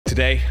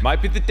Today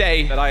might be the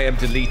day that I am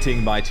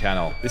deleting my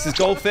channel. This is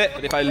Golf It,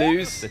 but if I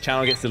lose, the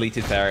channel gets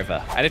deleted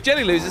forever. And if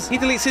Jelly loses, he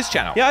deletes his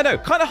channel. Yeah, I know,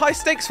 kind of high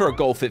stakes for a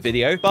Golf It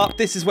video, but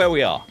this is where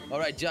we are. All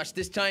right, Josh,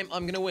 this time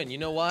I'm gonna win. You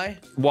know why?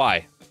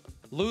 Why?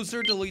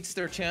 Loser deletes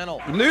their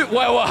channel.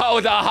 Whoa,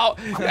 hold on.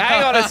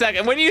 Hang on a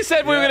second. When you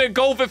said we were going to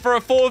golf it for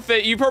a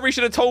forfeit, you probably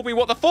should have told me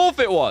what the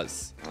forfeit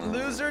was.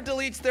 Loser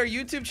deletes their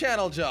YouTube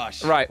channel,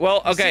 Josh. Right,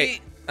 well, okay.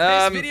 See,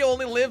 this video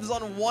only lives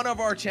on one of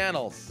our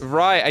channels.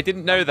 Right, I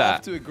didn't know that.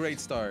 Off to a great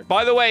start.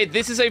 By the way,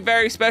 this is a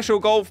very special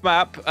golf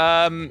map.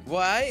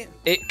 Why?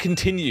 It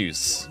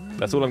continues.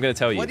 That's all I'm going to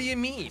tell you. What do you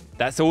mean?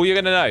 That's all you're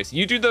going to know. So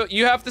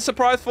you have the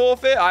surprise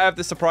forfeit, I have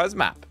the surprise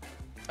map.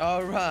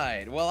 All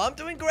right. Well, I'm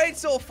doing great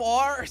so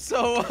far,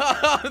 so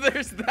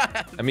there's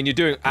that. I mean, you're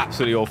doing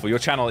absolutely awful. Your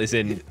channel is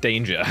in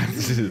danger.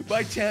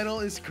 My channel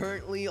is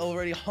currently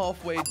already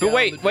halfway down But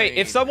wait.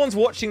 If someone's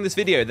watching this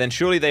video, then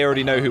surely they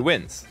already know who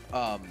wins.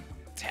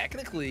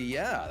 Technically,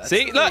 yeah. That's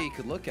See, the look, way you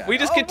could look at we it.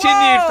 just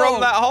continued from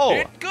that hole.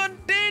 It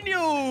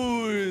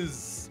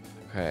continues.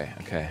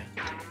 Okay.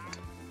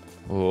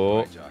 Oh.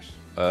 Right, Josh.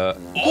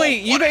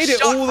 Wait, you made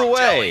it all the way.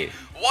 Jelly.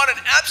 What an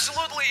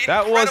absolutely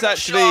That was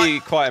actually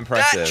shot. quite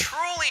impressive. That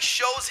truly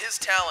shows his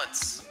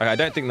talents. Okay, I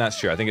don't think that's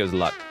true. I think it was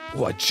luck.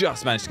 Oh, I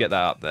just managed to get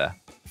that up there.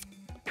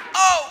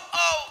 Oh,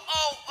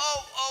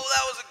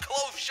 that was a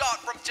close shot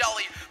from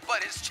Jelly,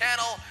 but his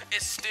channel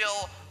is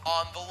still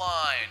on the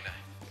line.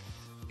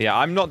 Yeah,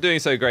 I'm not doing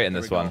so great in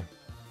this one.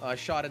 I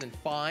shot it in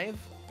 5.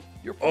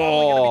 You're probably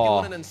going to be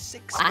doing it in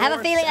 6. I have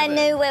a feeling I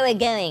know where we're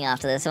going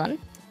after this one.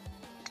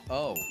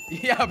 Oh,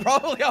 yeah,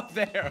 probably up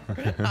there.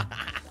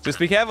 Just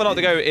be careful not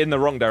to go in the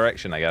wrong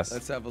direction, I guess.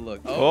 Let's have a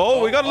look.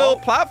 Oh, we got a little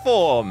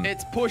platform.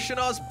 It's pushing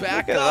us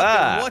back Look at up.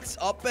 that. And what's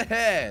up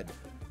ahead?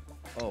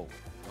 Oh,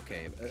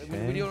 okay.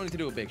 We don't need to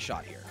do a big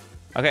shot here.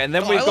 Okay, and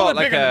then we've got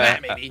like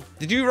maybe.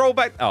 Did you roll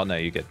back? Oh, no,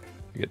 you're good.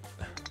 You're good.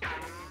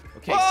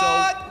 Okay,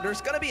 so there's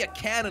going to be a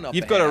cannon up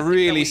You've ahead. got to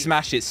really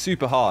smash it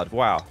super hard.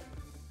 Wow.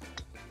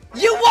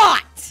 You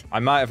what? I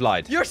might have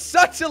lied. You're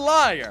such a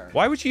liar.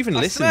 Why would you even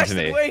listen to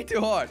me? It way too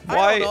hard. Why?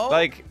 I don't know.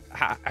 Like,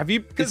 have you?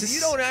 Because you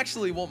don't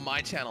actually want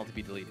my channel to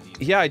be deleted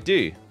either. Yeah, I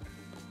do.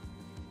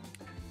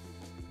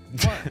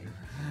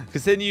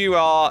 Because then you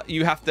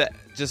have to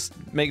just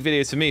make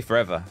videos for me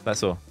forever.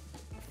 That's all.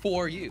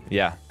 For you.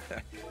 Yeah.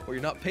 Or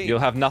you're not paying. You'll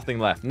have nothing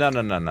left. No.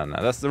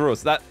 That's the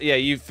rules. Yeah,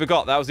 you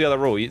forgot. That was the other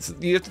rule. You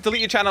have to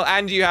delete your channel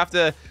and you have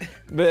to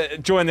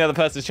join the other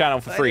person's channel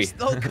for free. There's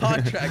no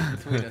contract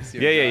between us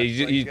here.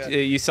 Yeah.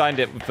 You signed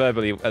it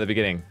verbally at the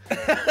beginning.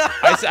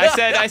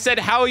 I said,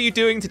 how are you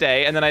doing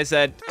today? And then I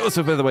said,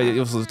 also by the way,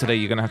 also today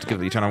you're gonna have to give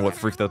your channel for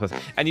free for the other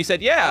person. And you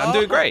said, yeah, I'm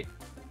doing great.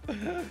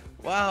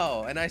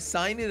 Wow, and I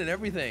signed it and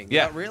everything.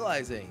 Yeah. Without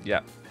realizing.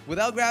 Yeah.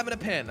 Without grabbing a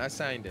pen, I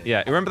signed it. Yeah.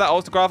 You remember that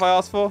autograph I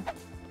asked for?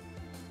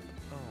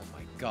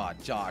 God,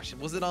 Josh,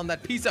 was it on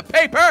that piece of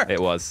paper?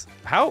 It was.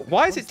 How?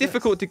 Why is it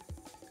difficult to?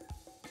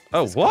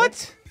 Oh,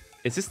 what?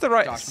 Is this the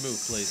right Josh, move,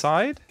 please.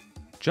 side?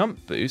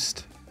 Jump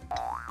boost.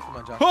 Come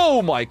on, Josh.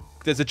 Oh my!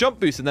 There's a jump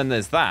boost and then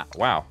there's that.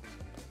 Wow.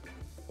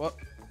 What?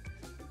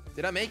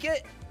 Did I make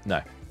it?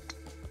 No.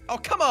 Oh,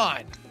 come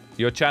on.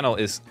 Your channel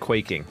is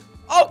quaking.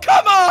 Oh,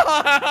 come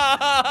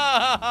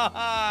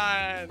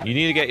on! You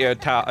need to get your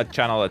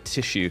channel a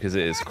tissue because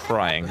it is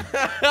crying.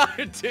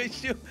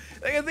 Tissue?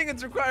 I think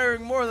it's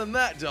requiring more than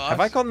that, Josh.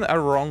 Have I gone a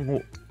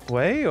wrong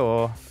way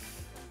or?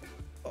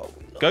 Oh,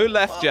 no. Go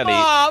left, Jelly.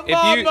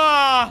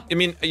 Mama! I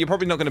mean, you're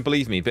probably not going to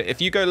believe me, but if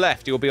you go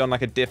left, you'll be on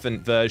like a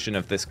different version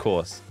of this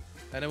course.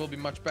 And it will be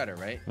much better,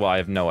 right? Well, I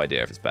have no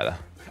idea if it's better.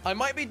 I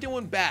might be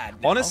doing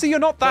bad now, Honestly, you're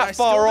not that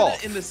far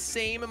off. In the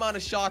same amount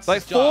of shots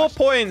Like as Josh.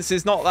 4 points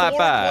is not that 4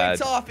 bad.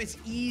 points off is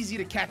easy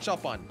to catch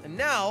up on. And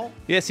now...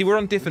 Yeah, see, we're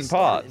on different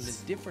parts. In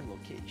a different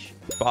location.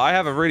 But I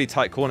have a really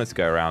tight corner to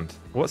go around.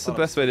 What's the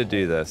best way to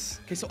do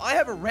this? Okay, so I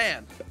have a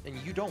ramp, and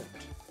you don't.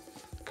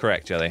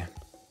 Correct, Jelly.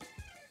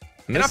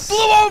 And I flew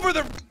over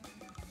the...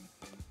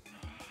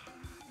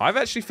 I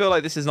actually feel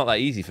like this is not that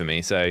easy for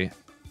me, so...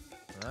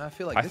 I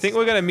feel like I think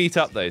we're going to meet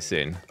up, though,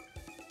 soon.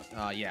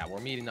 Yeah, we're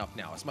meeting up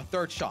now. It's my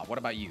 3rd shot. What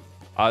about you?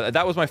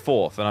 That was my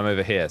 4th, and I'm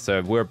over here,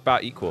 so we're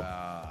about equal.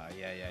 Yeah.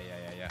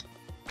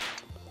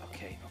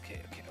 Okay.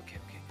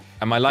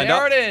 Am I lined up?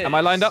 There it is. Am I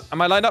lined up? Am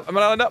I lined up? Am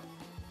I lined up?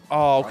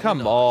 Oh, Probably come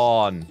not.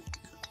 on.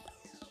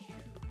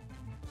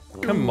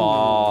 Come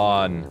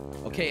on.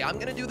 Okay, I'm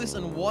going to do this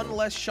in 1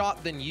 less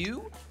shot than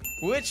you,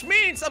 which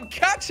means I'm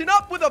catching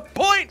up with a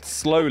point.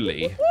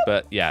 Slowly,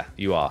 but yeah,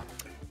 you are.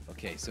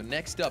 Okay, so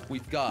next up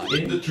we've got...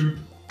 In the tube.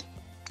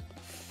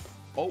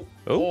 Oh,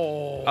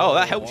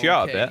 that helped you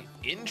out a bit.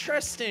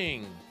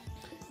 Interesting.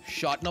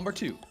 Shot number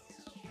 2.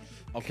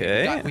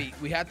 Okay.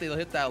 We had to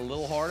hit that a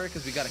little harder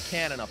because we got a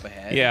cannon up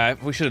ahead. Yeah,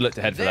 we should have looked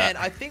ahead for Then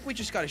that. I think we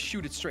just got to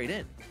shoot it straight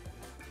in.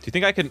 Do you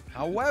think I can...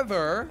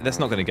 However... That's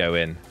not going to go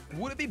in.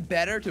 Would it be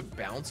better to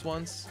bounce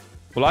once?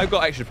 Well, I've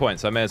got extra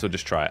points, so I may as well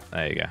just try it.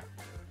 There you go. I'm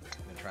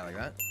going to try like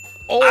that.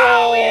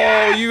 Oh,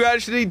 yeah! You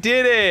actually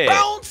did it!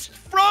 Bounced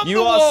from the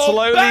You wall, are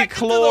slowly back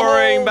into the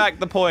clawing hole. back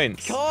the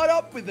points. Caught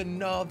up with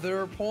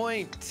another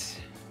point.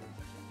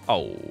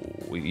 Oh,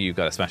 you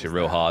gotta smash it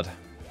real hard.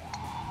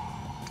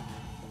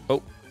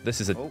 Oh,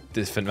 this is a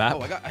different map.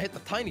 Oh, I hit the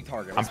tiny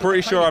target. I'm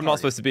pretty sure I'm not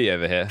supposed to be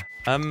over here.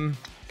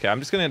 Okay, I'm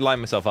just gonna line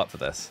myself up for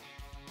this.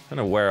 I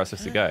don't know where I was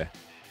supposed to go.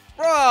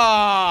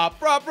 Bruh!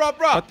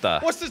 What the?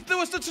 What's this?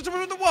 What's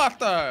the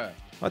water?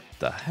 What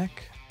the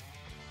heck?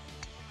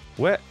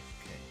 Where?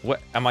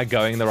 What? Am I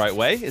going the right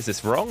way? Is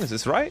this wrong? Is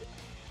this right?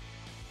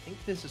 I think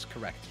this is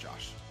correct,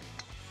 Josh.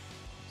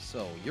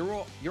 So you're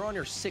on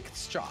your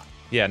 6th shot.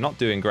 Yeah, not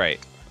doing great.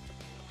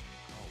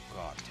 Oh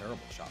god, terrible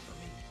shot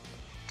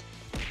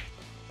for me.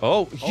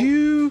 Oh,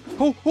 you!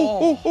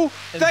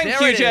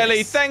 Thank you, Jelly.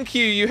 Is. Thank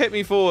you. You hit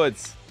me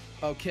forwards.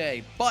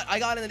 Okay, but I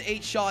got in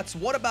 8 shots.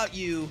 What about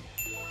you?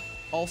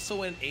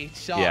 Also in 8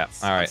 shots. Yeah,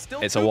 all right. I'm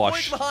still it's 2 a wash.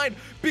 points behind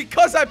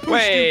because I pushed you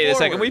Wait a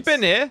second. We've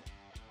been here.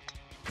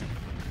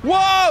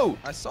 Whoa!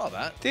 I saw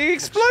that. He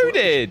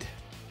exploded.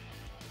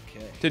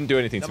 Okay. Didn't do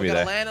anything Now to we me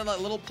gotta there. land on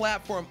that little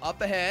platform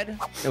up ahead.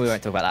 We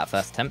won't talk about that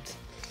first attempt.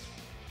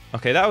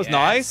 Okay, that was Yes.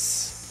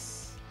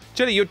 nice.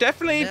 Jelly, you're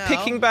definitely Now-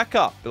 picking back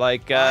up.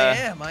 Like, I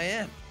am.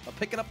 I'm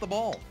picking up the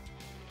ball.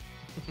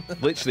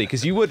 literally,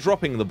 because you were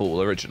dropping the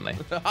ball originally.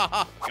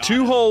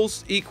 2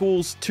 holes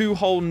equals 2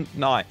 whole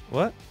 9.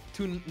 What?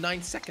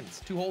 9 seconds.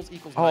 2 holes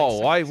equals 9 Oh,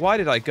 seconds. why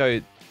did I go?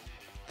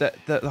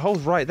 The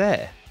hole's right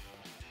there.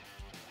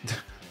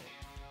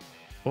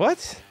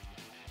 What?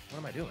 What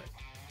am I doing?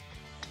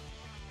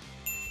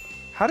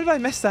 How did I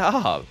mess that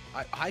up?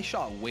 I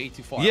shot way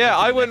too far. Yeah,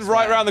 I to the went next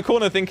right line. around the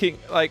corner thinking,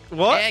 like,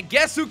 what? And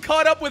guess who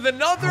caught up with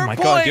another Oh my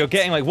point? god, you're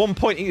getting like 1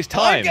 point each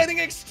time. I'm getting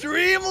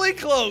extremely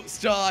close,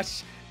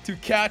 Josh, to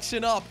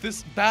catching up.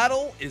 This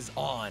battle is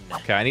on.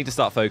 Okay, I need to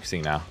start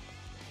focusing now.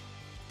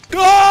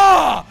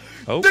 Ah!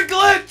 Oh. The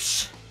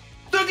glitch!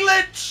 The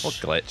glitch! What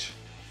glitch?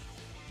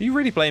 Are you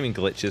really blaming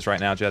glitches right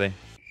now, Jelly?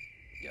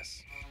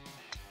 Yes.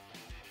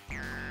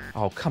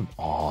 Oh, come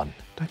on.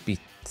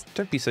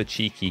 Don't be so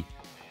cheeky.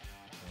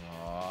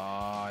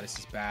 Oh, this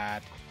is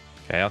bad.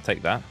 Okay, I'll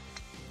take that. I'm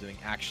doing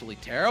actually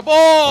terrible.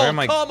 Where am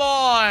I- Come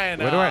on!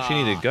 Where do I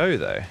actually need to go,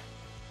 though?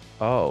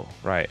 Oh,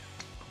 right.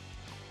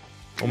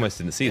 Almost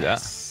didn't see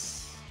that.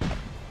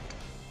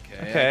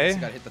 Okay. I guess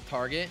you gotta hit the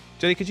target.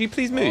 Jelly, could you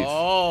please move?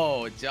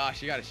 Oh,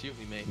 Josh, you gotta shoot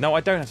me, mate. No, I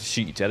don't have to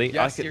shoot you, Jelly.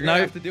 Yes, you're gonna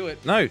have to do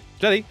it. No,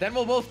 Jelly. Then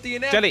we'll both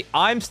DNF. Jelly,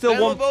 I'm still Then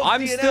we'll one. both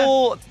I'm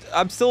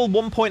DNF. still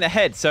 1 point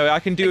ahead, so I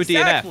can do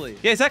Exactly. a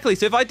DNF. Yeah, exactly.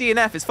 So if I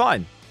DNF, it's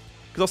fine,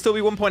 because I'll still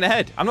be 1 point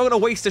ahead. I'm not gonna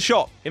waste a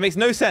shot. It makes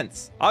no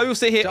sense. I will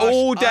sit here Josh,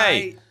 all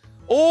day,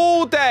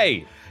 all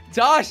day.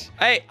 Josh,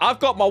 Hey, I've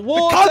got my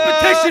water.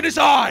 competition is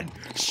on.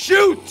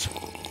 Shoot!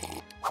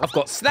 I've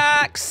got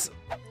snacks.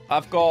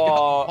 I've You got.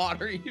 got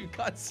water, you've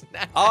got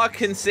snacks. I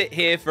can sit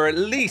here for at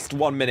least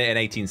 1 minute and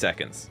 18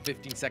 seconds.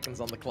 15 seconds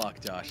on the clock,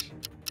 Josh.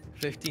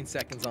 15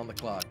 seconds on the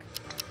clock.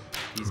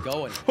 He's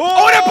going.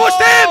 Oh, and I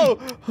pushed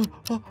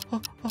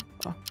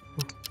him!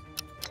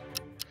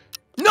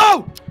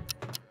 No!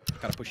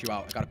 Gotta push you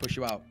out. I gotta push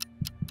you out.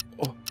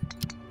 Oh!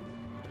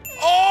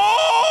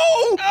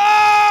 Oh!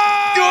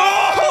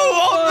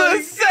 On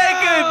the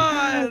second!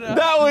 God!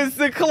 That was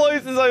the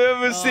closest I've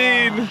ever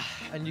seen.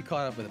 And you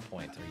caught up with a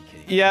point,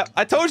 3K. Yeah,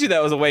 I told you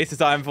that was a waste of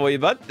time for you,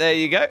 bud. There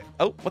you go.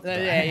 Oh, what the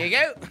There heck? you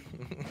go.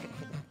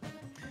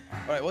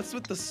 All right, what's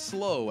with the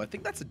slow? I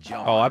think that's a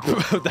jump. Oh,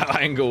 that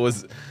angle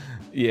was,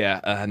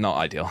 yeah, not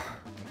ideal.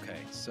 Okay,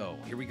 so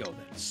here we go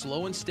then.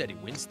 Slow and steady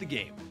wins the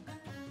game.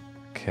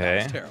 Okay.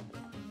 That's terrible.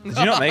 Did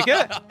you not make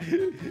it?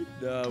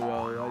 No,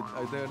 well,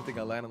 I don't think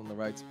I landed on the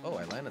right. Oh,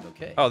 I landed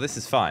okay. Oh, this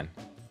is fine.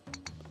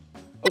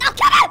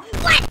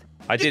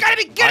 I did. gotta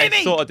be kidding I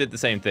me! sort of did the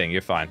same thing.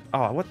 You're fine.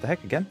 Oh, what the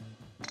heck again?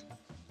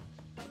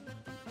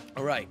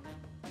 All right.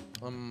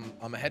 I'm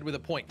ahead with a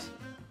point.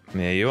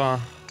 There you are.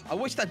 I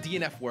wish that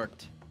DNF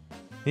worked.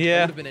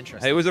 Yeah. would've been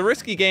interesting. It was a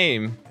risky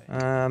game.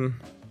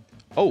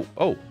 Oh.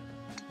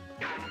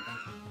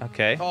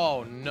 Okay.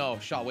 Oh no,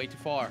 shot way too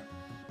far.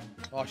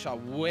 Oh,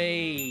 shot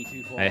way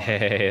too far.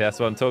 Hey, that's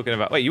what I'm talking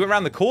about. Wait, you went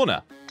around the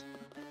corner.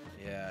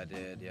 Yeah, I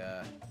did.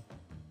 Yeah.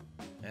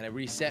 And it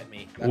reset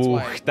me. Ooh,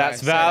 why I that's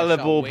said I shot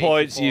valuable way too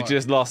points you far.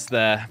 just lost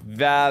there.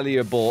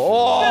 Valuable.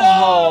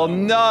 Oh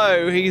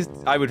no,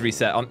 I would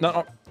reset.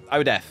 No, I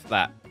would F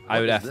that. I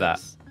would F that.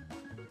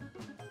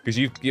 Because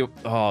you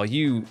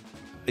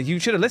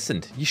should have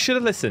listened. You should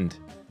have listened.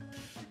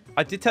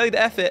 I did tell you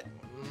to F it,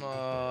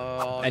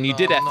 and you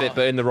did F it,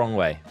 but in the wrong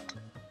way.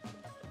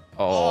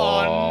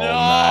 Oh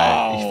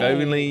no! If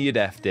only you'd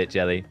F'd it,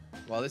 Jelly.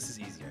 Well, this is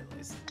easier at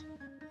least.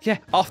 Yeah,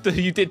 after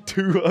you did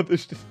 2 other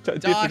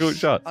difficult Josh,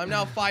 shots. I'm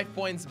now 5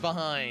 points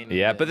behind.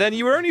 Yeah, but then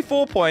you were only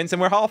 4 points,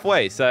 and we're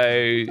halfway.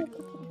 So,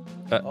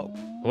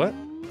 what?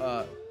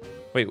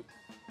 Wait.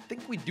 I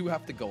think we do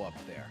have to go up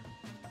there.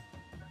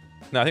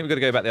 No, I think we've got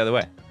to go back the other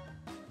way.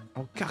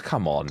 Oh, God,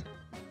 come on.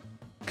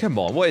 Come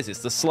on, what is this?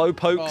 The slow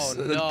pokes Oh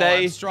of the no,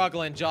 day? I'm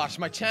struggling, Josh.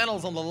 My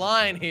channel's on the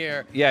line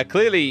here. Yeah,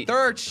 clearly.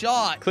 Third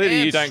shot. Clearly,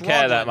 and you don't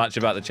care that struggling. much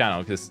about the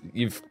channel because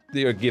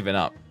you're giving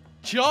up.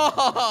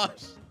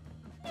 Josh.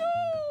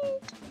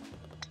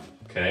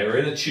 Okay, we're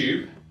in a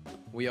tube.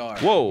 We are.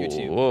 Whoa,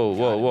 YouTube. whoa, Got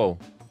whoa, it. whoa!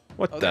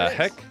 What Oh, the there it is.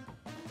 heck?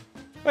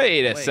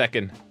 Wait a Wait.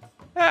 second.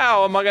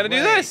 How am I going to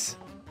do Wait. this?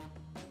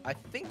 I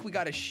think we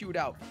gotta shoot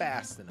out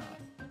fast enough.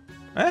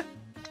 Huh?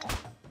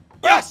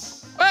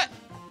 Yes! What?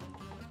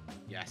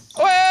 Yes.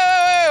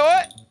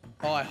 What?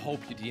 Oh, I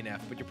hope you DNF,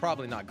 but you're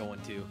probably not going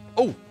to.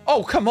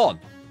 Oh, come on.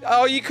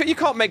 Oh, you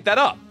can't make that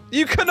up.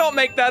 You cannot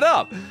make that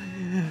up.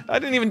 I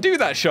didn't even do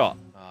that shot.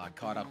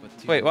 Caught up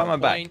with 2 Wait, why am I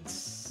back?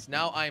 points.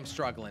 Now I am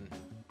struggling.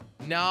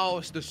 Now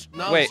the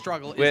Wait,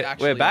 struggle is we're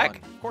actually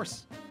back? fun. Of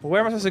course. Well,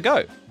 where am I supposed to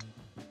go?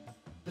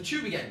 The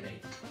tube again,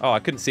 mate. Oh, I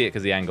couldn't see it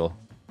because of the angle.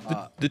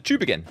 The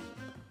tube again.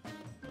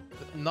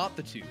 Not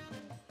the tube.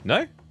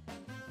 No?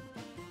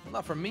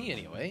 Not from me,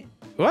 anyway.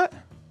 What?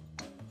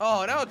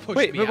 Oh, now it pushed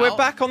Wait, me but out. we're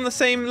back on the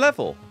same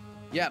level.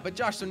 Yeah, but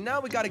Josh, so now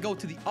we got to go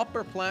to the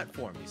upper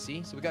platform, you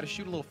see? So we got to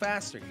shoot a little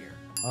faster here.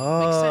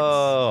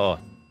 Oh.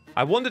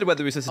 I wondered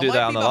whether we were supposed to do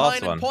that on the last I might be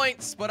behind in one.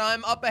 points, but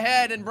I'm up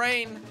ahead in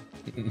brain.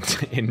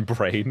 In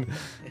brain.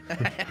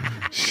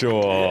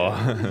 Sure.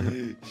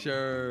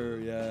 Sure,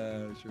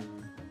 yeah, sure.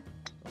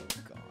 Oh,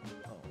 God.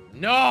 Oh,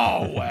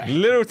 no!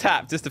 Little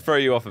tap just to throw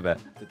you off a bit.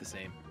 Did the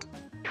same.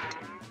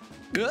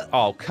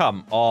 Oh,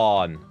 come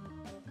on.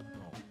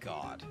 Oh,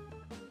 God.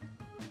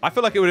 I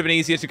feel like it would have been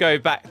easier to go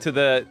back to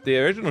the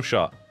original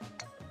shot.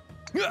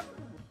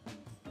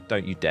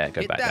 Don't you dare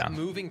go Hit back that down.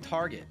 moving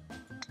target.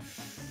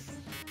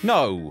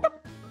 No.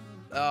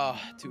 Oh,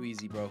 too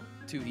easy, bro.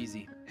 Too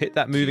easy. Hit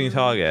that moving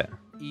target.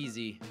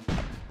 Easy.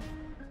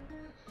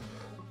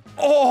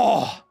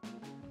 Oh!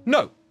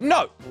 No.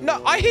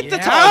 I hit the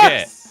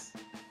Yes!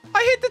 target.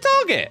 I hit the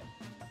target.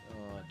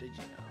 Oh, did you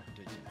know?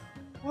 Did you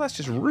know? Well, that's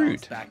just You rude.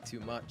 bounced back too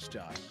much,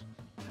 Josh.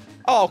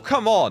 Oh,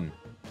 come on.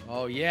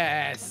 Oh,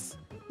 yes.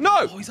 No.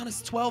 Oh, he's on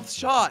his 12th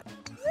shot.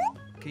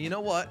 Okay, you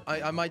know what?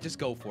 I might just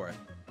go for it.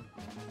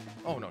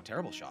 Oh, no,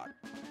 terrible shot.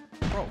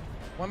 Bro,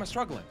 why am I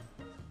struggling?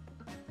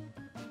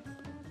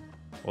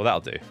 Well,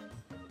 that'll do.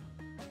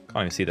 Can't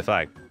even see the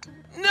flag.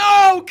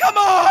 No, come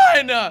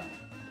on!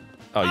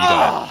 Oh, you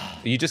got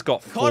it. You just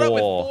got 4. Caught up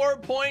with 4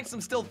 points.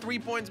 I'm still 3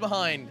 points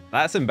behind.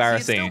 That's See, it's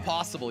embarrassing. still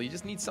possible. You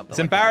just need something. It's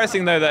like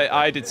embarrassing, though, that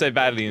I did so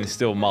badly and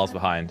still miles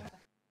behind.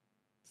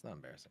 It's not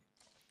embarrassing.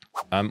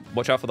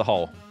 Watch out for the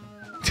hole.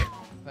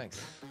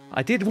 Thanks.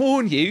 I did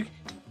warn you.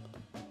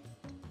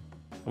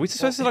 Are we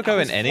supposed to not go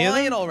in any of them?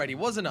 Flying already,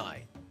 wasn't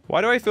I?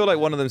 Why do I feel like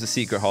one of them's a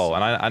secret hole?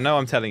 And I know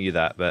I'm telling you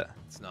that, but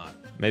It's not.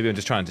 maybe I'm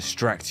just trying to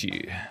distract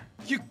you.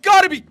 You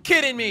gotta be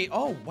kidding me!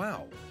 Oh,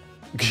 wow.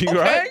 You Okay.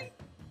 right?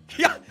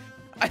 Yeah.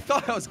 I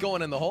thought I was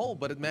going in the hole,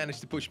 but it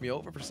managed to push me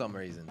over for some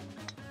reason.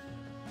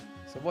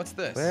 So what's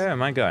this? Where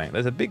am I going?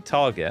 There's a big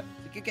target.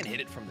 I think I can hit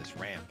it from this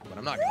ramp, but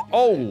I'm not gonna do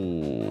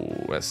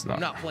Oh, let's that. not.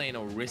 I'm not playing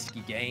no risky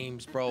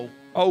games, bro.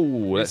 Oh,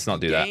 let's not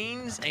do that.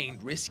 Gains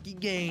ain't risky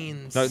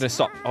gains. No,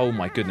 stop. Oh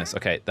my goodness.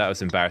 Okay, that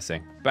was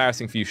embarrassing.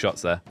 Embarrassing few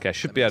shots there. Okay, I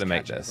should be able to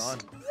make this.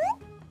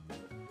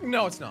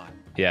 No, it's not.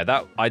 Yeah,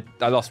 that I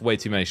lost way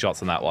too many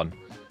shots on that one.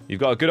 You've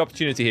got a good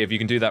opportunity here if you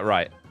can do that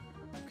right.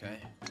 Okay.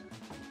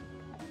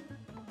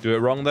 Do it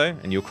wrong though,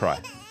 and you'll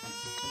cry.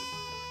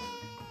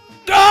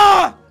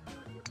 Ah!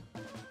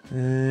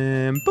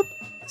 Boop.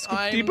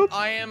 Scoopty boop.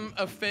 I am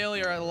a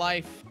failure at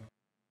life.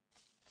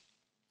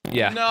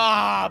 Yeah.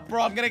 Nah,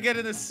 bro, I'm gonna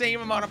get the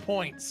same amount of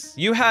points.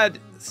 You had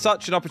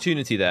such an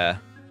opportunity there.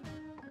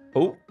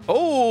 Oh. It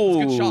was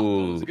a good shot. It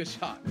Oh. was a good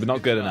shot. But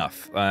not good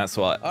enough. That's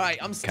what. All right,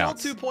 I'm still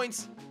counts. 2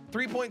 points,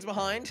 3 points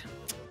behind.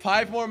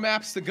 5 more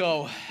maps to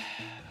go.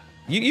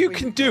 You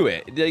can do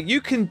it.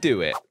 You can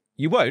do it.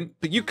 You won't,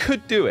 but you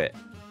could do it.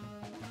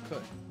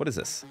 Could, What is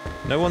this?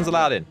 No one's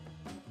allowed in.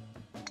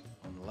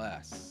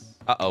 unless.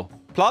 Uh-oh.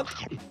 Plant?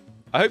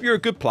 I hope you're a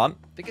good plant.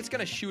 I think it's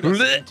gonna shoot us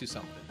Blech. into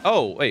something.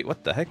 Oh, wait,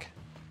 what the heck?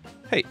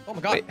 Hey. Oh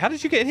my God. Wait, how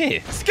did you get in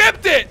here?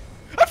 Skipped it!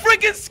 I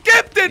freaking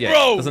skipped it, Yeah,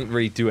 bro! it doesn't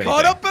really do anything.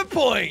 Caught up a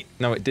point.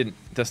 No, it didn't.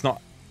 That's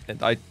not.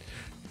 I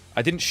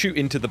didn't shoot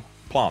into the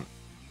plant.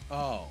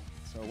 Oh,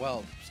 so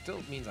well,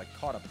 still means I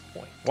caught up a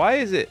point. Why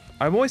is it?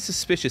 I'm always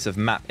suspicious of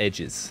map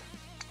edges.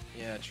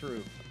 Yeah,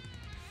 true.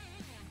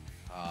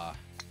 Oh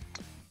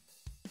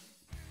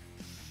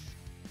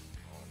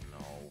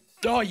no.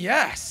 Oh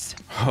yes.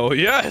 Oh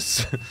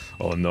yes.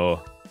 Oh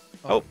no.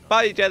 Oh,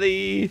 bye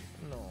jelly.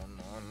 No,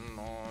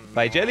 no, no.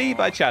 Bye jelly.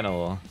 Bye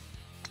channel.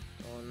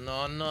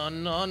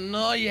 Oh,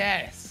 no,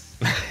 yes.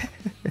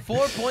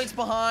 4 points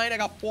behind. I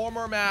got 4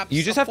 more maps.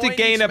 You just have to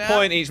gain each a map.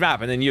 point each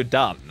map, and then you're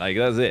done. Like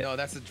that's it. No,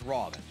 that's a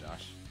draw then,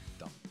 Josh.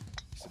 Dumb.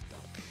 You're so dumb.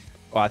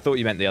 Well, I thought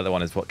you meant the other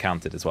one is what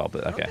counted as well,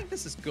 but I don't okay. think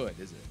this is good,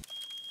 is it?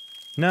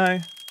 No.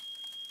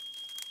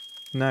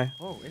 No.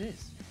 Oh, it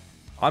is.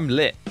 I'm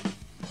lit.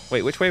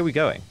 Wait, which way are we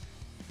going?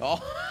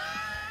 Oh.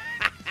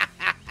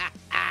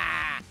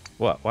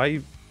 What? Why are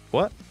you?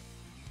 What?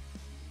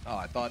 Oh,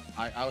 I thought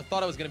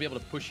I was gonna be able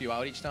to push you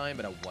out each time,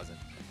 but I wasn't.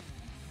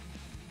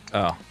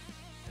 Oh.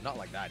 And not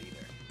like that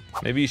either.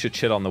 Maybe you should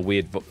chill on the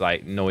weird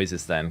like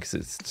noises then, because it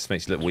just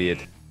makes you look weird.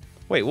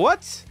 Wait,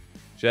 what?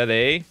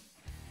 Jelly.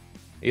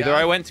 Either Yeah?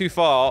 I went too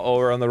far or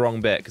we're on the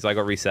wrong bit because I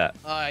got reset.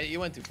 You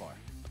went too far.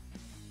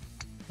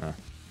 Oh.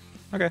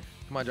 Okay.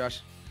 Come on, Josh.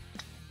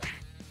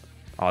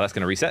 Oh, that's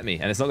gonna reset me,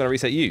 and it's not gonna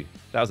reset you.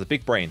 That was a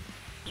big brain.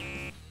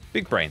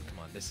 Big brain. Come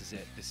on. This is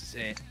it. This is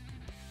it.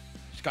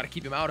 Just gotta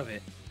keep him out of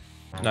it.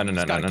 No.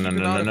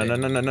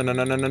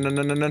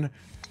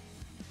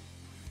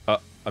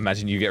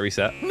 Imagine you get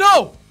reset.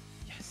 No!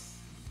 Yes.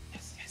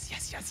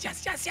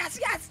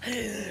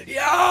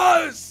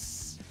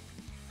 Yes!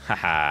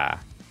 Haha.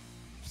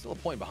 Still a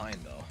point behind,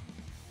 though.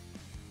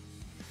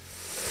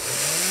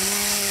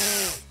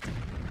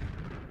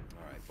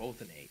 All right,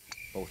 both an 8.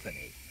 Both an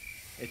 8.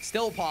 It's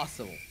still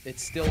possible.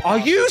 It's still possible. Are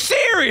you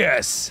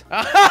serious?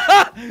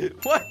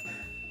 What?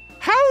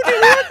 How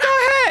did what the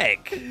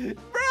heck?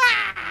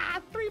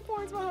 3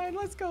 points behind.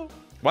 Let's go.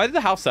 Why did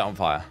the house set on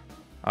fire?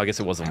 I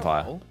guess it was on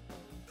fire. know.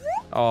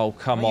 Oh,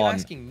 come Why are you on.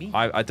 asking me?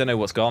 I don't know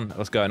what's going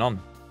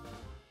on.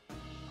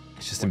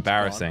 It's just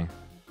embarrassing.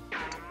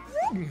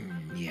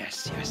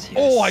 Yes.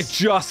 Oh, I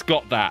just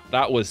got that.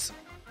 That was...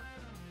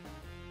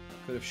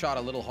 Could have shot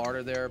a little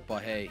harder there,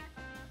 but hey.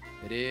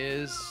 It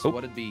is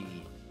what it be.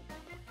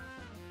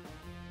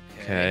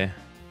 Okay.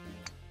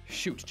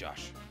 Shoot,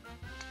 Josh.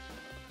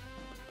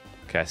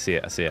 Okay, I see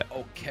it.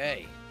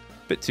 Okay.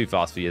 Bit too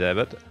fast for you there,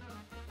 bud.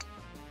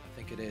 I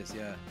think it is,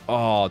 yeah.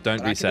 Oh, don't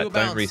But I can reset. do a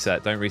bounce.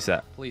 Don't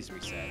reset. Please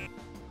reset.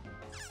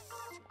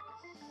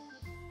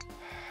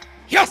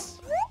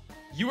 Yes!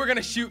 You were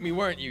gonna shoot me,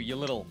 weren't you, you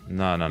little...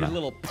 No. You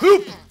little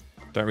poop!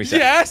 Don't reset.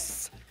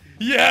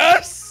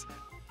 Yes!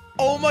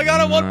 Oh my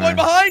god, I'm 1 point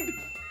behind!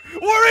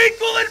 We're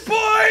equal in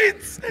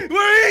points!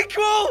 We're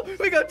equal!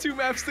 We got 2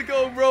 maps to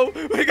go, bro.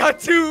 We got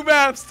 2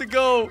 maps to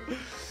go.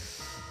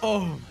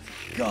 Oh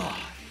my god.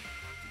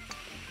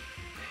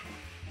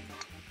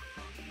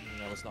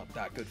 That was not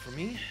that good for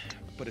me,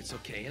 but it's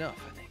okay enough,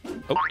 I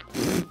think. Oh.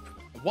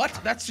 What?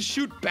 That's the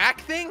shoot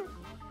back thing?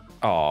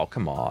 Oh,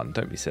 come on.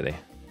 Don't be silly.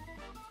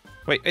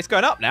 Wait, it's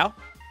going up now.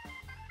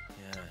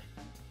 Yeah.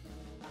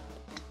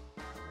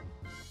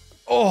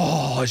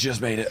 Oh, I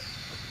just made it.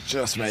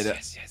 Just made it.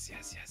 Yes.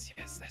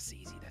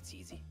 That's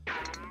easy.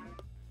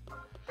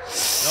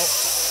 Nope.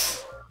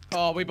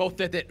 Oh, we both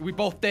did it. We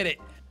both did it.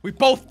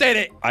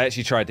 I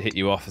actually tried to hit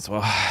you off as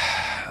well.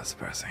 That's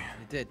embarrassing.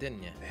 You did,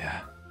 didn't you?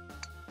 Yeah.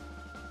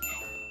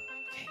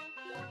 Okay.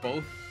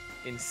 Both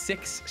in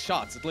 6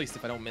 shots, at least,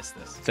 if I don't miss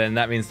this. Then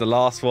that means the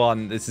last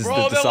one. This is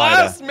Bro, the decider. the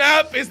last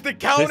map is the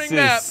counting This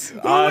map. is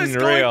Who is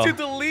unreal. going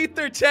to delete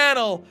their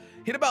channel?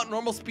 Hit about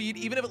normal speed.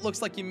 Even if it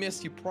looks like you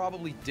missed, you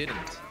probably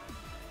didn't.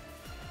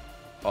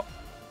 Oh.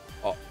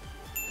 Oh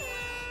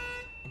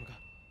my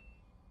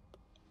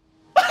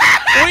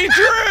god. We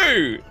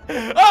drew!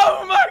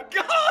 Oh my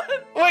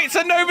god! Wait,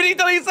 so nobody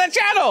deletes their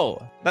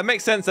channel? That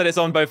makes sense that it's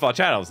on both our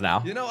channels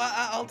now. You know,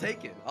 I'll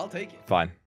take it. Fine.